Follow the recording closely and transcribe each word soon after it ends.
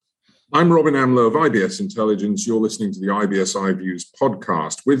I'm Robin Amler of IBS Intelligence. You're listening to the IBS iViews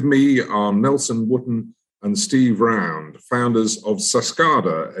podcast. With me are Nelson Wootton and Steve Round, founders of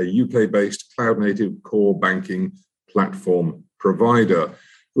Sascada, a UK-based cloud-native core banking platform provider.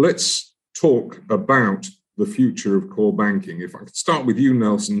 Let's talk about the future of core banking. If I could start with you,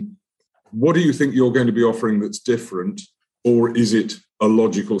 Nelson, what do you think you're going to be offering that's different, or is it a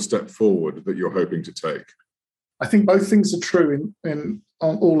logical step forward that you're hoping to take? I think both things are true in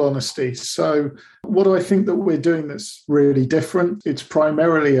all honesty. So what do I think that we're doing that's really different? It's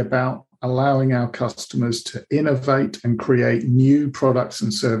primarily about allowing our customers to innovate and create new products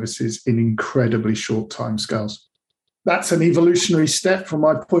and services in incredibly short timescales. That's an evolutionary step from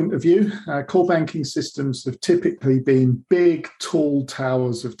my point of view. Core banking systems have typically been big, tall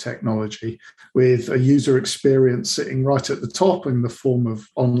towers of technology with a user experience sitting right at the top in the form of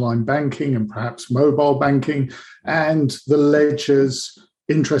online banking and perhaps mobile banking, and the ledgers,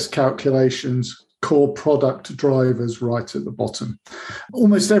 interest calculations, core product drivers right at the bottom.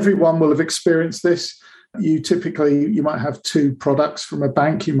 Almost everyone will have experienced this. You might have two products from a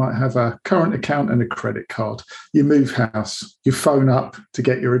bank. You might have a current account and a credit card. You move house, you phone up to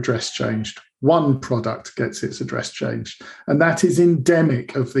get your address changed. One product gets its address changed. And that is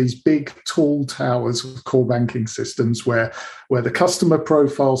endemic of these big, tall towers of core banking systems where the customer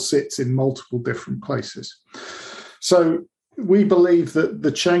profile sits in multiple different places. So we believe that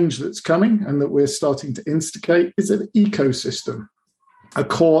the change that's coming and that we're starting to instigate is an ecosystem, a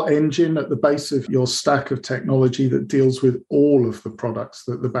core engine at the base of your stack of technology that deals with all of the products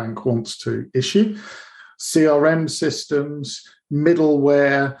that the bank wants to issue. CRM systems,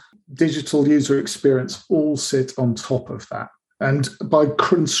 middleware, digital user experience all sit on top of that. And by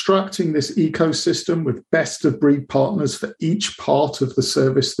constructing this ecosystem with best-of-breed partners for each part of the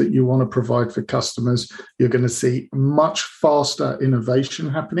service that you want to provide for customers, you're going to see much faster innovation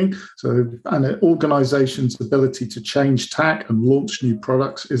happening. So an organization's ability to change tack and launch new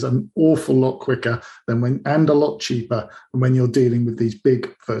products is an awful lot quicker and a lot cheaper than when you're dealing with these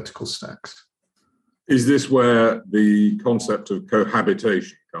big vertical stacks. Is this where the concept of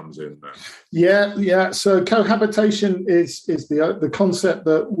cohabitation comes in then? Yeah. So cohabitation is the concept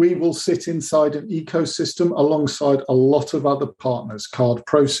that we will sit inside an ecosystem alongside a lot of other partners, card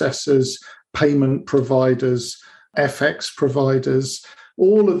processors, payment providers, FX providers.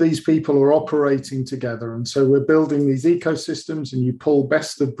 All of these people are operating together. And so we're building these ecosystems, and you pull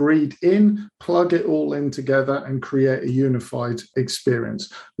best of breed in, plug it all in together and create a unified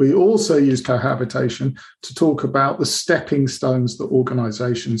experience. We also use cohabitation to talk about the stepping stones that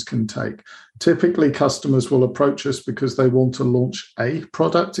organizations can take. Typically, customers will approach us because they want to launch a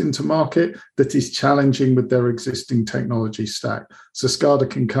product into market that is challenging with their existing technology stack. Sascada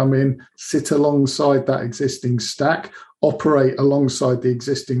can come in, sit alongside that existing stack, operate alongside the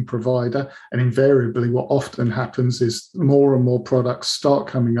existing provider, and invariably what often happens is more and more products start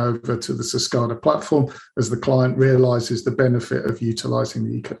coming over to the Sascada platform as the client realizes the benefit of utilizing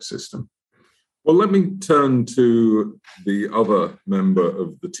the ecosystem. Well, let me turn to the other member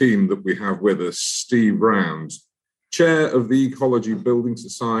of the team that we have with us, Steve Round, chair of the Ecology Building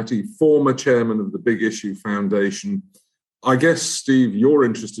Society, former chairman of the Big Issue Foundation. I guess, Steve, you're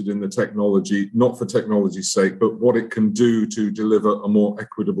interested in the technology, not for technology's sake, but what it can do to deliver a more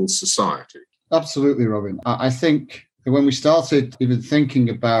equitable society. Absolutely, Robin. I think when we started even thinking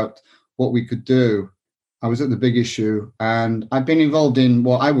about what we could do, I was at the Big Issue, and I've been involved in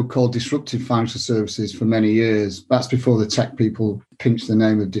what I would call disruptive financial services for many years. That's before the tech people pinched the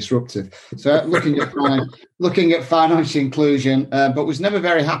name of disruptive. So looking at financial inclusion, but was never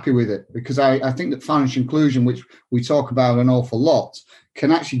very happy with it, because I think that financial inclusion, which we talk about an awful lot,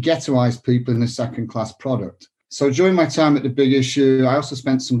 can actually ghettoize people in a second-class product. So during my time at the Big Issue, I also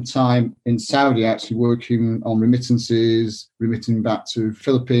spent some time in Saudi, actually working on remittances, remitting back to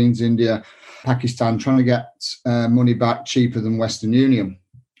Philippines, India, Pakistan, trying to get money back cheaper than Western Union.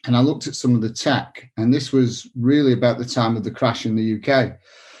 And I looked at some of the tech, and this was really about the time of the crash in the UK.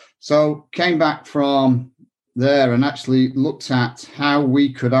 So came back from there and actually looked at how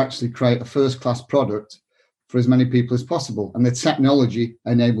we could actually create a first-class product for as many people as possible. And the technology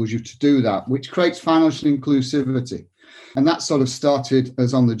enables you to do that, which creates financial inclusivity. And that sort of started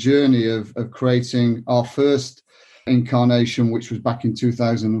us on the journey of creating our first incarnation, which was back in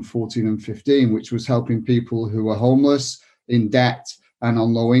 2014 and 15, which was helping people who were homeless, in debt, and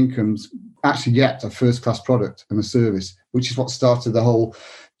on low incomes actually get a first-class product and a service, which is what started the whole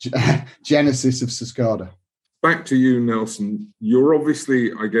genesis of Sascada. Back to you, Nelson. You're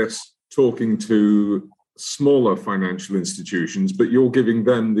obviously, I guess, talking to smaller financial institutions, but you're giving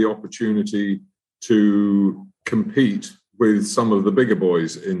them the opportunity to compete with some of the bigger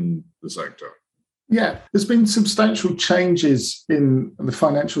boys in the sector? Yeah, there's been substantial changes in the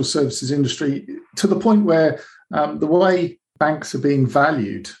financial services industry to the point where the way banks are being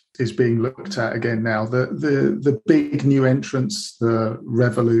valued is being looked at again now. The big new entrants, the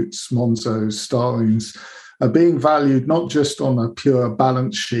Revoluts, Monzos, Starlings, are being valued not just on a pure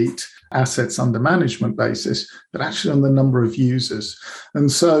balance sheet assets under management basis, but actually on the number of users. And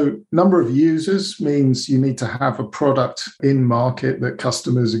so number of users means you need to have a product in market that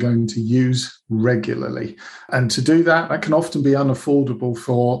customers are going to use regularly. And to do that, that can often be unaffordable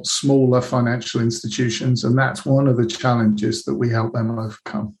for smaller financial institutions. And that's one of the challenges that we help them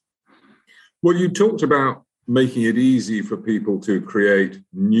overcome. Well, you talked about making it easy for people to create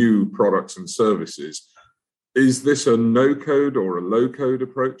new products and services. Is this a no-code or a low-code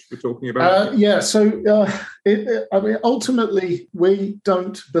approach we're talking about? Ultimately, we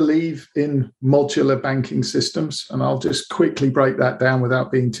don't believe in modular banking systems, and I'll just quickly break that down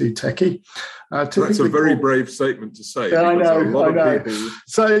without being too techie. That's a very brave statement to say. Yeah, I know. People...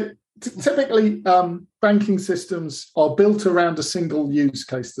 So typically, banking systems are built around a single use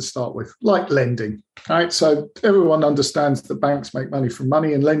case to start with, like lending. Right? So everyone understands that banks make money from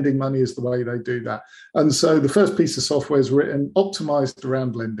money, and lending money is the way they do that. And so the first piece of software is written, optimized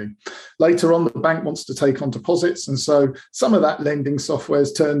around lending. Later on, the bank wants to take on deposits. And so some of that lending software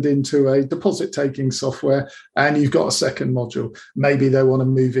is turned into a deposit-taking software, and you've got a second module. Maybe they want to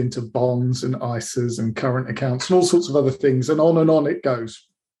move into bonds and ISAs and current accounts and all sorts of other things, and on it goes.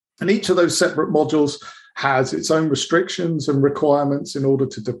 And each of those separate modules has its own restrictions and requirements in order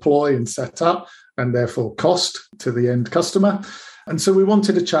to deploy and set up, and therefore cost to the end customer. And so we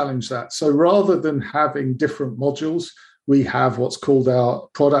wanted to challenge that. So rather than having different modules, we have what's called our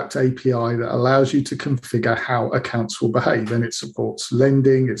product API that allows you to configure how accounts will behave. And it supports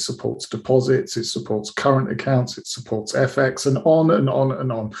lending, it supports deposits, it supports current accounts, it supports FX, and on and on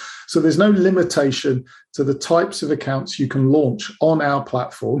and on. So there's no limitation to the types of accounts you can launch on our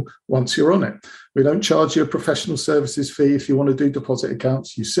platform once you're on it. We don't charge you a professional services fee if you want to do deposit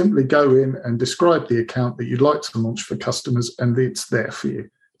accounts. You simply go in and describe the account that you'd like to launch for customers, and it's there for you,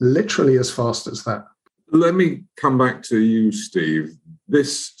 literally as fast as that. Let me come back to you, Steve.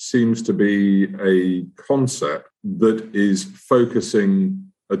 This seems to be a concept that is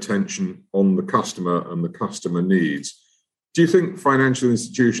focusing attention on the customer and the customer needs. Do you think financial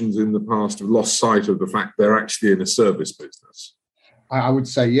institutions in the past have lost sight of the fact they're actually in a service business? I would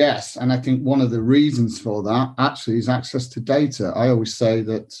say yes. And I think one of the reasons for that actually is access to data. I always say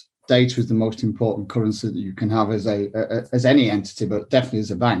that data is the most important currency that you can have as any entity, but definitely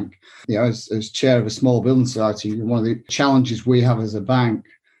as a bank. You know, as chair of a small building society, one of the challenges we have as a bank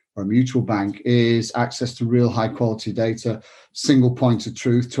or a mutual bank is access to real high quality data, single point of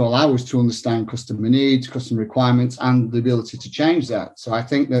truth to allow us to understand customer needs, customer requirements, and the ability to change that. So I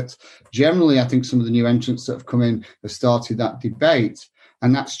think that generally, some of the new entrants that have come in have started that debate.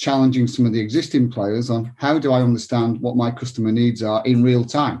 And that's challenging some of the existing players on how do I understand what my customer needs are in real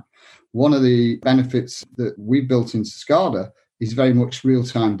time. One of the benefits that we built into SCADA is very much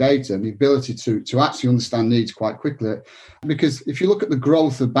real-time data and the ability to actually understand needs quite quickly. Because if you look at the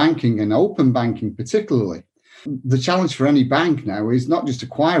growth of banking and open banking particularly, the challenge for any bank now is not just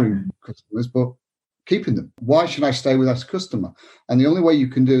acquiring customers, but keeping them. Why should I stay with that customer? And the only way you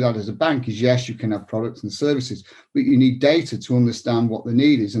can do that as a bank is, yes, you can have products and services, but you need data to understand what the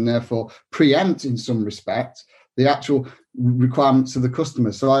need is and therefore preempt in some respect the actual requirements of the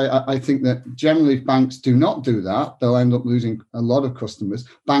customer. So I think that generally if banks do not do that, they'll end up losing a lot of customers.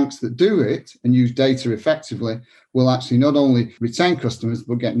 Banks that do it and use data effectively will actually not only retain customers,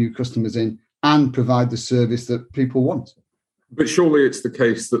 but get new customers in and provide the service that people want. But surely it's the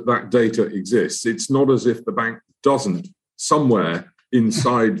case that data exists. It's not as if the bank doesn't somewhere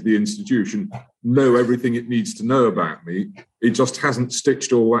inside the institution know everything it needs to know about me. It just hasn't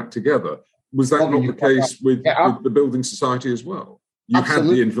stitched all that together. Was that not the case with the building society as well? You Absolutely.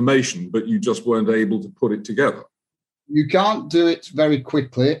 Had the information, but you just weren't able to put it together. You can't do it very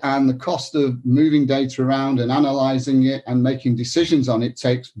quickly, and the cost of moving data around and analysing it and making decisions on it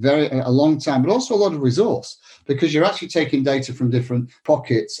takes a long time, but also a lot of resource, because you're actually taking data from different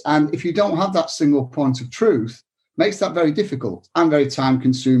pockets. And if you don't have that single point of truth, makes that very difficult and very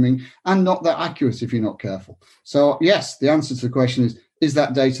time-consuming and not that accurate if you're not careful. So, yes, the answer to the question is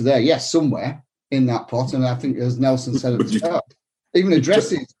that data there? Yes, somewhere in that pot. And I think, as Nelson said at the start, even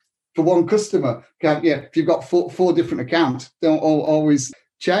addresses for one customer, if you've got four different accounts, they don't always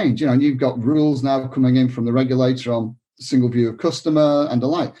change. And you've got rules now coming in from the regulator on single view of customer and the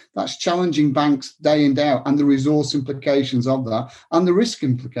like. That's challenging banks day in, day out, and the resource implications of that and the risk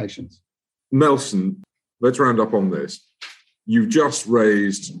implications. Nelson, let's round up on this. you've just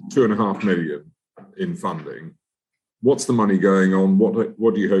raised 2.5 million in funding. What's the money going on? What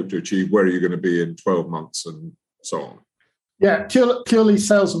do you hope to achieve? Where are you going to be in 12 months and so on? Yeah, purely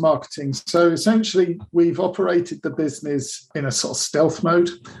sales and marketing. So essentially, we've operated the business in a sort of stealth mode.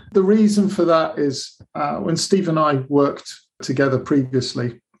 The reason for that is when Steve and I worked together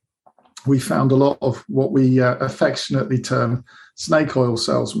previously, we found a lot of what we affectionately term snake oil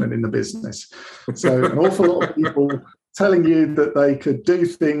salesmen in the business. So an awful lot of people telling you that they could do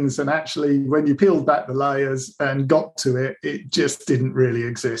things, and actually when you peeled back the layers and got to it, it just didn't really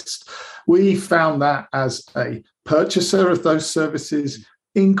exist. We found that as a purchaser of those services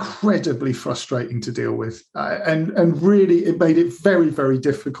incredibly frustrating to deal with, and really it made it very, very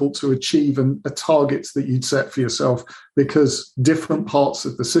difficult to achieve the targets that you'd set for yourself, because different parts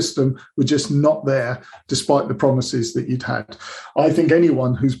of the system were just not there despite the promises that you'd had. I think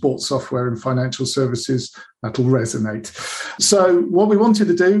anyone who's bought software in financial services, that'll resonate. So what we wanted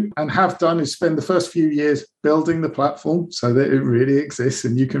to do and have done is spend the first few years building the platform so that it really exists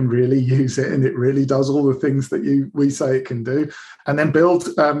and you can really use it and it really does all the things that we say it can do, and then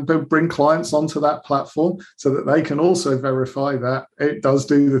bring clients onto that platform so that they can also verify that it does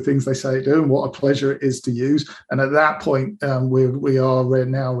do the things they say it do and what a pleasure it is to use. And at that point, we are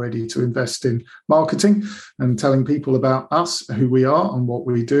now ready to invest in marketing and telling people about us, who we are and what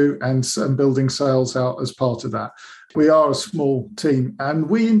we do, and building sales out as part of that. We are a small team and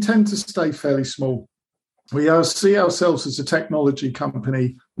we intend to stay fairly small. We see ourselves as a technology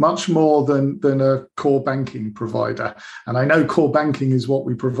company much more than a core banking provider. And I know core banking is what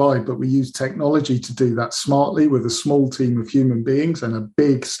we provide, but we use technology to do that smartly with a small team of human beings and a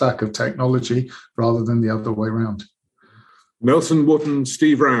big stack of technology rather than the other way around. Nelson Wootton,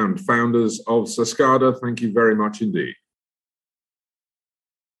 Steve Round, founders of Sascada, thank you very much indeed.